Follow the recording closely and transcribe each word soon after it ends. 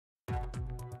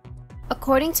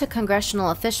According to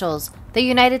congressional officials, the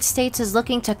United States is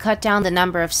looking to cut down the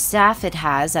number of staff it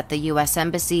has at the U.S.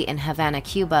 Embassy in Havana,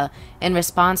 Cuba, in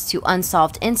response to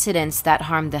unsolved incidents that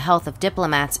harmed the health of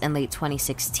diplomats in late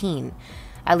 2016.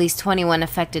 At least 21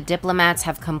 affected diplomats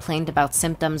have complained about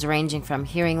symptoms ranging from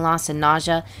hearing loss and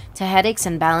nausea to headaches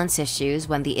and balance issues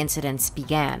when the incidents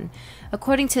began.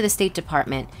 According to the State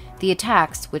Department, the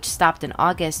attacks, which stopped in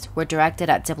August, were directed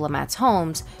at diplomats'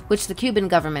 homes, which the Cuban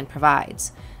government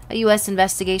provides. A U.S.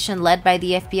 investigation led by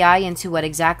the FBI into what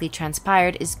exactly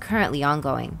transpired is currently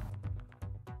ongoing.